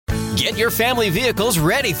Get your family vehicles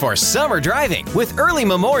ready for summer driving with early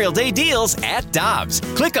Memorial Day deals at Dobbs.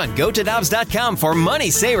 Click on GoToDobbs.com for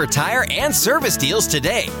money-saver tire and service deals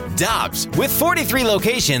today. Dobbs, with 43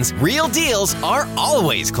 locations, real deals are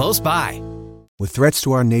always close by. With threats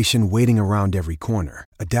to our nation waiting around every corner,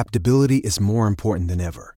 adaptability is more important than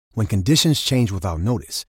ever. When conditions change without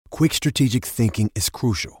notice, quick strategic thinking is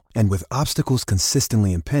crucial. And with obstacles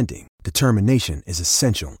consistently impending, determination is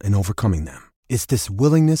essential in overcoming them. It's this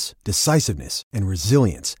willingness, decisiveness, and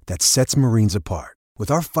resilience that sets Marines apart. With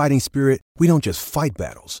our fighting spirit, we don't just fight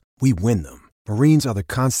battles, we win them. Marines are the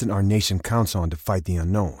constant our nation counts on to fight the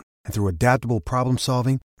unknown. And through adaptable problem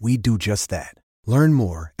solving, we do just that. Learn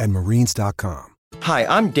more at marines.com. Hi,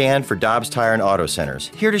 I'm Dan for Dobbs Tire and Auto Centers,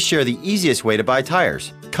 here to share the easiest way to buy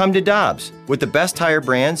tires. Come to Dobbs. With the best tire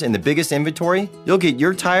brands and the biggest inventory, you'll get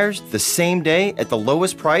your tires the same day at the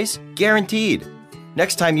lowest price, guaranteed.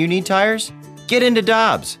 Next time you need tires, get into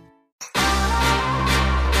Dobbs.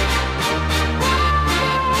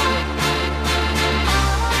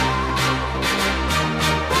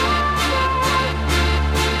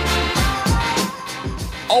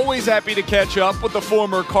 Always happy to catch up with the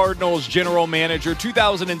former Cardinals general manager,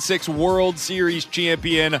 2006 World Series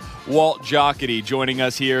champion, Walt Jocketty, joining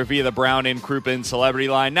us here via the Brown and Crouppen Celebrity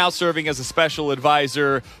Line, now serving as a special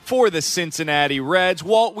advisor for the Cincinnati Reds.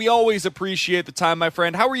 Walt, we always appreciate the time, my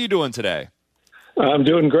friend. How are you doing today? I'm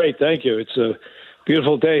doing great, thank you. It's a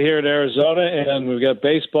beautiful day here in Arizona, and we've got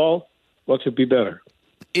baseball. What could be better?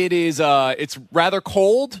 It is. It's rather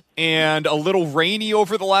cold and a little rainy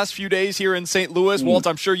over the last few days here in St. Louis. Walt,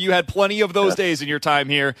 I'm sure you had plenty of those days in your time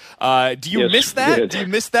here. Do you miss that? Do you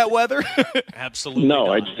miss that weather? Absolutely. No,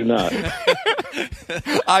 not. I do not.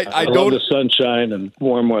 I love don't. the sunshine and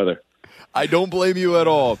warm weather. I don't blame you at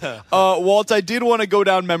all. Walt, I did want to go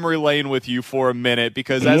down memory lane with you for a minute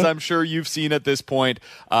because, as I'm sure you've seen at this point,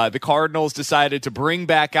 the Cardinals decided to bring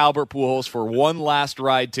back Albert Pujols for one last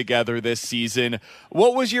ride together this season.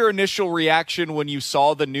 What was your initial reaction when you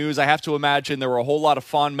saw the news? I have to imagine there were a whole lot of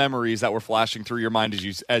fond memories that were flashing through your mind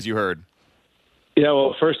as you heard. Yeah,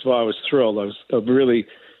 well, first of all, I was thrilled. I was really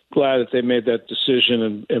glad that they made that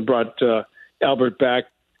decision and brought Albert back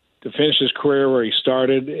to finish his career where he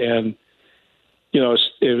started. And you know,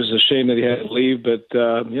 it was a shame that he had to leave, but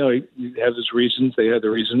you know, he had his reasons. They had the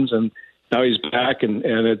reasons, and now he's back, and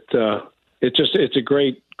it's a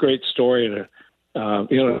great story, and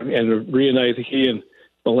you know, and to reunite he and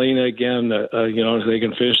Molina again. You know, they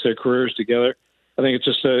can finish their careers together. I think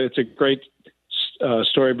it's a great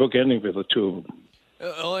storybook ending for the two of them.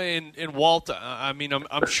 And Walt, I mean,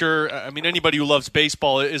 I'm sure. I mean, anybody who loves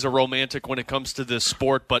baseball is a romantic when it comes to this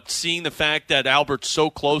sport. But seeing the fact that Albert's so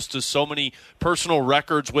close to so many personal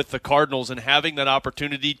records with the Cardinals and having that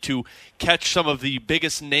opportunity to catch some of the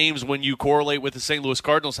biggest names when you correlate with the St. Louis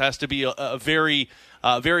Cardinals has to be a very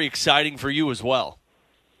exciting for you as well.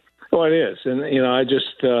 Oh, it is, and you know, I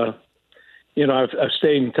just you know, I've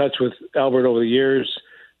stayed in touch with Albert over the years.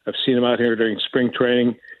 I've seen him out here during spring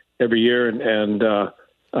training every year, and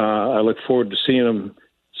I look forward to seeing him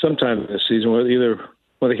sometime this season, either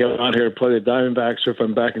when they come out here to play the Diamondbacks or if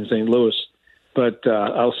I'm back in St. Louis. But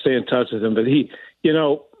I'll stay in touch with him. But he, you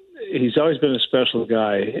know, he's always been a special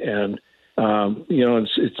guy, and you know,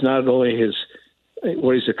 it's not only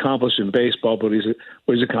what he's accomplished in baseball, but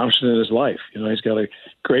what he's accomplished in his life. You know, he's got a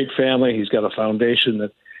great family. He's got a foundation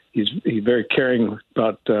that he's very caring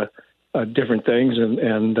about different things,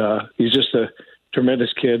 and he's just a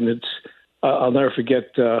tremendous kid, and I'll never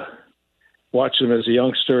forget watching him as a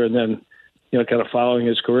youngster, and then you know, kind of following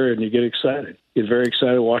his career, and you get excited. You get very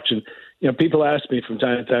excited watching. You know, people ask me from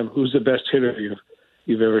time to time, "Who's the best hitter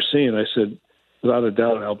you've ever seen?" I said, without a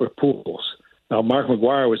doubt, Albert Pujols. Now, Mark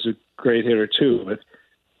McGwire was a great hitter too, but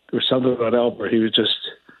there was something about Albert. He was just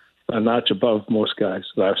a notch above most guys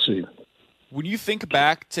that I've seen. When you think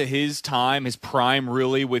back to his time, his prime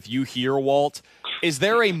really with you here, Walt, is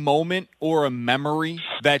there a moment or a memory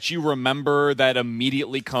that you remember that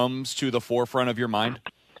immediately comes to the forefront of your mind?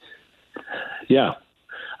 Yeah.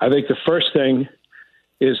 I think the first thing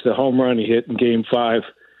is the home run he hit in Game 5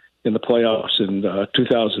 in the playoffs in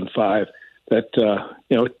 2005. That,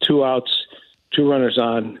 you know, 2 outs, 2 runners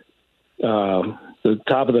on, the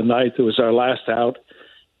top of the ninth. It was our last out.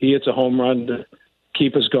 He hits a home run to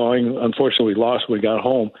keep us going. Unfortunately, we lost when we got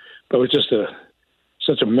home, but it was just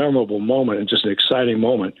such a memorable moment and just an exciting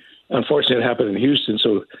moment. Unfortunately, it happened in Houston,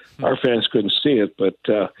 so our fans couldn't see it, but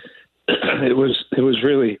it was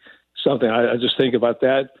really something. I just think about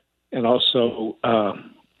that, and also,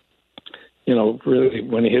 you know, really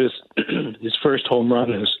when he hit his first home run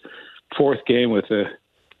in his 4th game with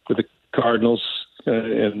the Cardinals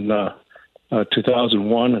in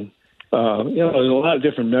 2001, and there's a lot of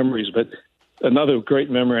different memories, but another great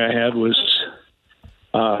memory I had was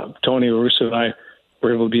Tony La Russa and I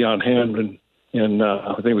were able to be on hand in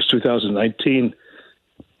I think it was 2019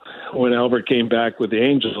 when Albert came back with the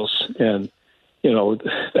Angels, and it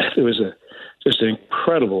was just an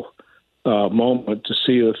incredible moment to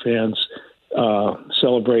see the fans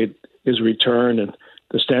celebrate his return and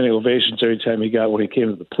the standing ovations every time he got when he came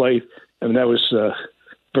to the plate. I mean, that was a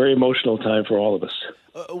very emotional time for all of us.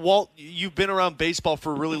 Walt, you've been around baseball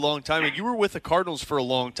for a really long time, and you were with the Cardinals for a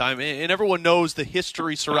long time, and everyone knows the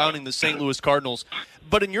history surrounding the St. Louis Cardinals.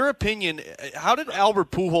 But in your opinion, how did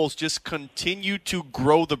Albert Pujols just continue to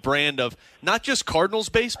grow the brand of not just Cardinals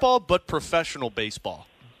baseball, but professional baseball?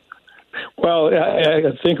 Well,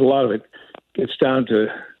 I think a lot of it gets down to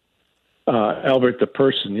Albert the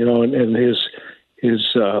person, and his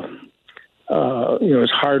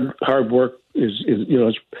hard work,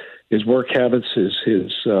 his work habits, his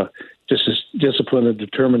discipline and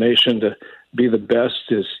determination to be the best.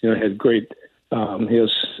 Had great. He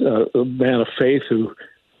is a man of faith who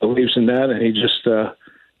believes in that, and he just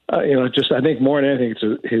I think more than anything, it's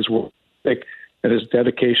his work and his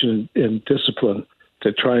dedication and discipline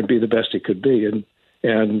to try and be the best he could be, and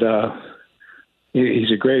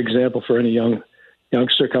he's a great example for any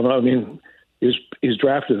youngster coming up. I mean, he's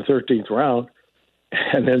drafted in the 13th round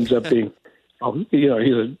and ends up being,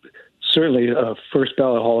 he's certainly a first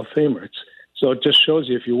ballot Hall of Famer. So it just shows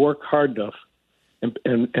you if you work hard enough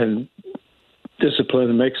and discipline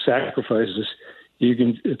and make sacrifices, you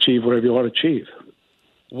can achieve whatever you want to achieve.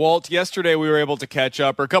 Walt, yesterday we were able to catch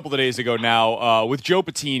up, or a couple of days ago now, with Joe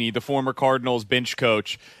Patini, the former Cardinals bench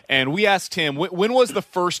coach, and we asked him, when was the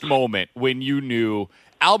first moment when you knew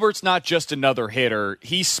Albert's not just another hitter,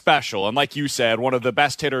 he's special, and like you said, one of the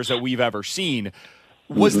best hitters that we've ever seen.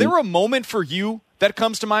 Was there a moment for you that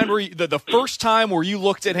comes to mind where the first time where you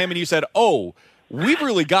looked at him and you said, oh, we've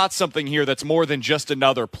really got something here that's more than just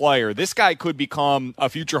another player. This guy could become a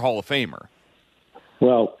future Hall of Famer.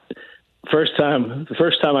 Well, the first time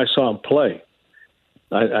I saw him play,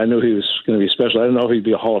 I knew he was going to be special. I didn't know if he'd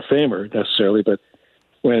be a Hall of Famer necessarily, but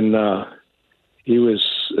when he was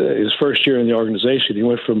his first year in the organization, he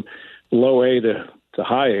went from low A to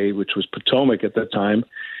high A, which was Potomac at that time.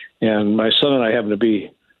 And my son and I happened to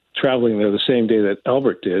be traveling there the same day that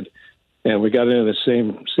Albert did, and we got in the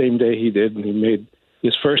same day he did, and he made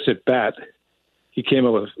his first at bat. He came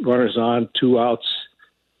up with runners on, 2 outs,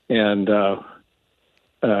 and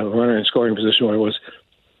runner in scoring position where it was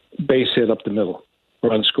base hit up the middle,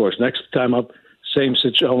 run scores. Next time up,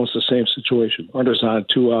 almost the same situation. Runners on,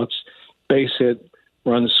 2 outs, base hit,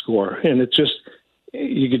 run score. And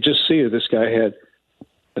you could just see that this guy had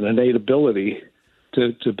an innate ability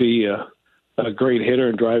to be a great hitter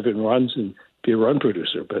and drive in runs and be a run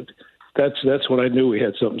producer. But that's when I knew we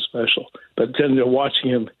had something special. But then watching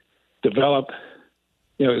him develop,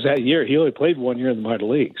 it was that year. He only played 1 year in the minor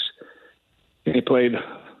leagues. And he played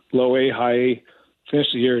low A, high A,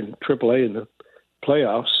 finished the year in AAA in the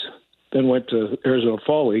playoffs, then went to Arizona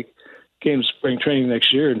Fall League, came to spring training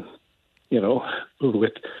next year, and,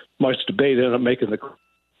 with much debate, ended up making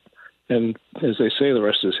and as they say, the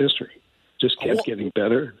rest is history. Just kept getting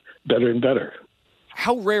better and better.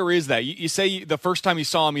 How rare is that? You say the first time you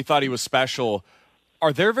saw him, you thought he was special.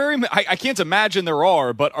 Are there I can't imagine there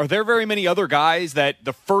are, but are there very many other guys that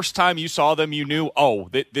the first time you saw them, you knew,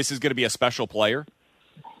 this is going to be a special player?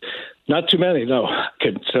 Not too many, no. I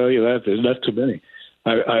can tell you that. There's not too many.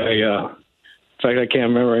 In fact, I can't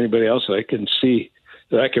remember anybody else that I can see,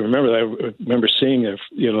 that I can remember. I remember seeing,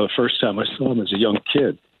 the first time I saw him as a young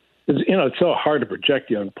kid. It's so hard to project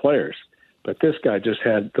young players, but this guy just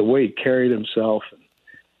had the way he carried himself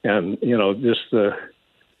and just the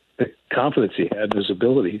confidence he had in his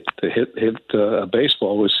ability to hit a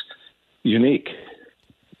baseball was unique.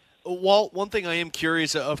 Walt, one thing I am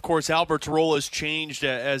curious, of course, Albert's role has changed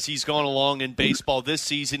as he's gone along in baseball this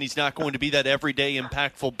season. He's not going to be that everyday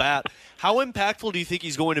impactful bat. How impactful do you think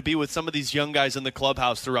he's going to be with some of these young guys in the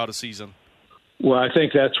clubhouse throughout a season? Well, I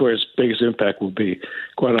think that's where his biggest impact will be,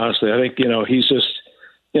 quite honestly. I think, he's just,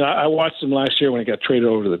 I watched him last year when he got traded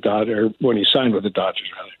over to the Dodgers, when he signed with the Dodgers,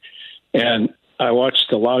 rather. And I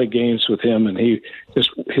watched a lot of games with him, and his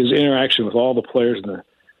interaction with all the players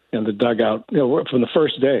in the dugout, from the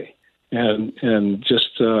first day, and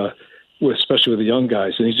just especially with the young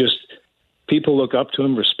guys, and people look up to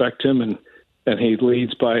him, respect him, and he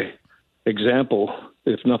leads by example,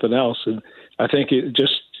 if nothing else. And I think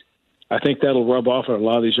that'll rub off on a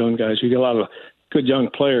lot of these young guys. You get a lot of good young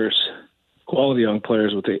players, quality young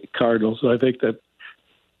players with the Cardinals. So I think that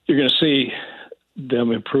you're going to see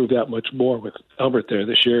them improve that much more with Albert there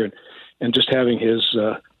this year, and just having his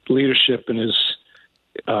leadership and his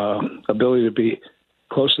ability to be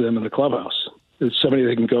close to them in the clubhouse. It's somebody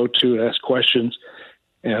they can go to ask questions,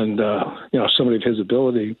 and somebody of his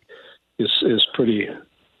ability is pretty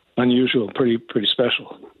unusual, pretty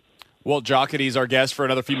special. Walt Jocketty is our guest for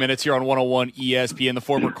another few minutes here on 101 ESPN, the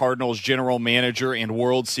former Cardinals general manager and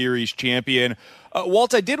World Series champion.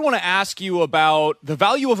 Walt, I did want to ask you about the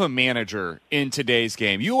value of a manager in today's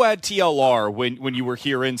game. You had TLR when you were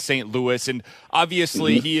here in St. Louis, and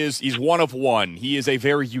obviously he's one of one. He is a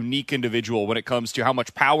very unique individual when it comes to how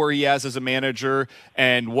much power he has as a manager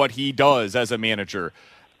and what he does as a manager.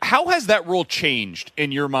 How has that role changed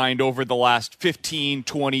in your mind over the last 15,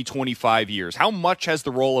 20, 25 years? How much has the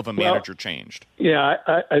role of a manager changed? Yeah,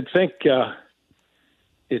 I think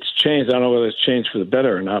it's changed. I don't know whether it's changed for the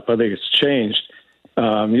better or not, but I think it's changed.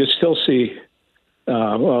 You still see,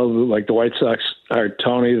 like the White Sox hired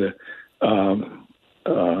Tony, the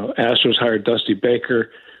Astros hired Dusty Baker,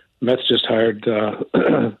 Mets just hired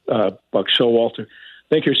Buck Showalter. I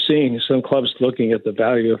think you're seeing some clubs looking at the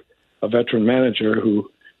value of a veteran manager who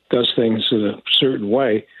does things in a certain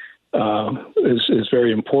way is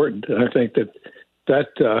very important. And I think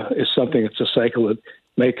that is something that's a cycle that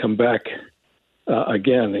may come back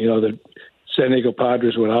again. The San Diego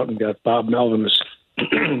Padres went out and got Bob Melvin, who's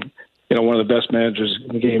one of the best managers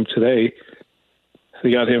in the game today.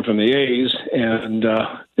 They got him from the A's, and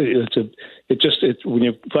when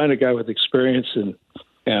you find a guy with experience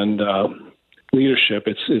and leadership,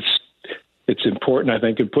 it's important. I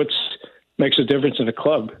think it makes a difference in a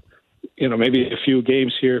club. Maybe a few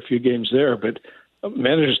games here, a few games there, but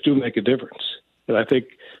managers do make a difference. And I think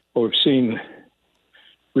what we've seen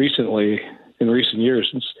recently, in recent years,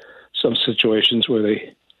 in some situations where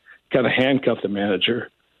they kind of handcuff the manager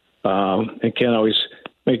and can't always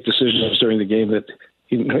make decisions during the game that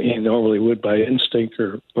he normally would by instinct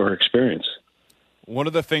or experience. One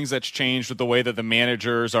of the things that's changed with the way that the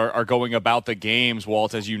managers are going about the games,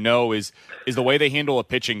 Walt, as you know, is the way they handle a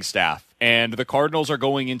pitching staff. And the Cardinals are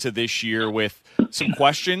going into this year with some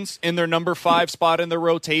questions in their number 5 spot in their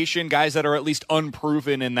rotation, guys that are at least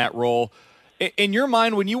unproven in that role. In your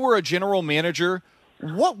mind, when you were a general manager,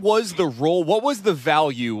 what was the role, what was the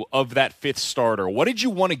value of that 5th starter? What did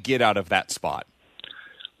you want to get out of that spot?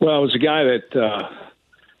 Well, it was a guy that,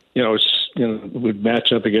 would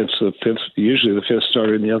match up against usually the 5th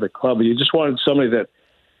starter in the other club. But you just wanted somebody that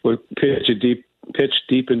would pitch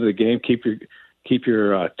deep into the game, keep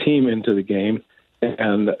your team into the game,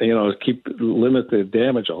 and limit the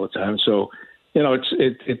damage all the time. So,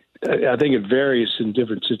 I think it varies in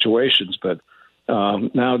different situations. But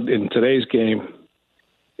now in today's game,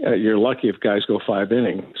 you're lucky if guys go 5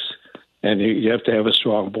 innings, and you have to have a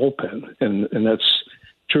strong bullpen, and that's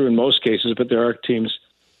true in most cases. But there are teams.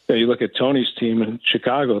 You look at Tony's team in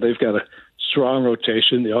Chicago; they've got a strong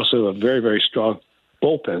rotation. They also have a very, very strong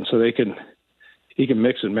bullpen, so he can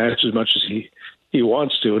mix and match as much as he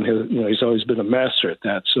wants to, and he's always been a master at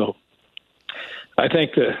that. So, I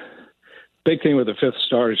think the big thing with the 5th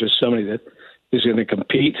starter is just somebody that is going to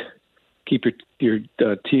compete, keep your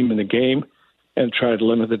team in the game, and try to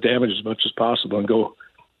limit the damage as much as possible, and go,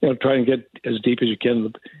 try and get as deep as you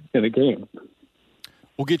can in the game.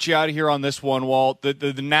 We'll get you out of here on this one, Walt.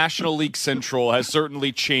 The National League Central has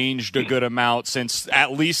certainly changed a good amount since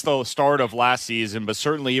at least the start of last season, but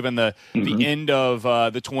certainly even the end of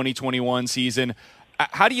the 2021 season.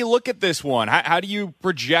 How do you look at this one? How do you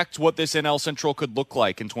project what this NL Central could look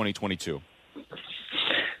like in 2022?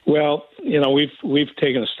 Well, we've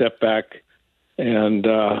taken a step back, and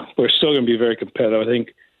we're still going to be very competitive. I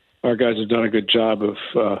think our guys have done a good job of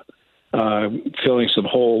filling some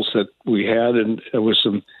holes that we had, and with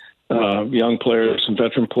some young players, some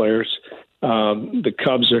veteran players. The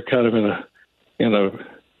Cubs are kind of in a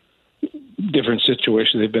different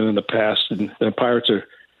situation they've been in the past, and the Pirates are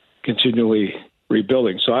continually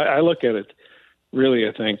rebuilding. So I look at it really,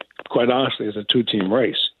 I think, quite honestly, as a 2-team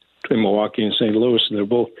race between Milwaukee and St. Louis, and they're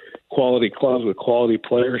both quality clubs with quality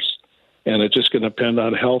players, and it's just going to depend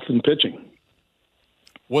on health and pitching.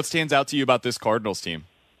 What stands out to you about this Cardinals team?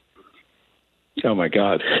 Oh, my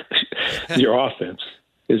God. Your offense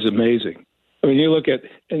is amazing. I mean, you look at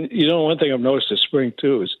 – and one thing I've noticed this spring,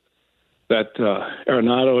 too, is that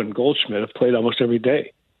Arenado and Goldschmidt have played almost every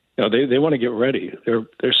day. They want to get ready.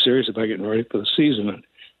 They're serious about getting ready for the season.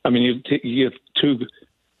 I mean, you have 2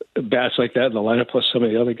 bats like that in the lineup, plus some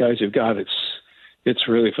of the other guys you've got. It's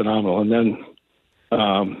really phenomenal. And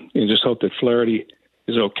then you just hope that Flaherty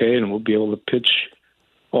is okay and will be able to pitch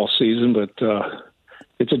all season. But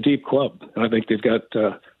it's a deep club, and I think they've got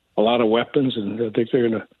a lot of weapons, and I think they're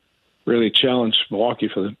going to really challenge Milwaukee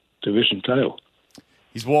for the division title.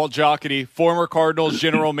 He's Walt Jocketty, former Cardinals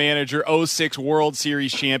general manager, 06 World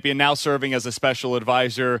Series champion, now serving as a special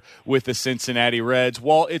advisor with the Cincinnati Reds.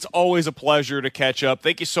 Walt, it's always a pleasure to catch up.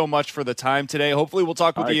 Thank you so much for the time today. Hopefully we'll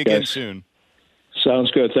talk with you again soon.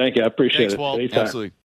 Sounds good. Thank you. I appreciate Thanks, it. Walt. Anytime. Absolutely.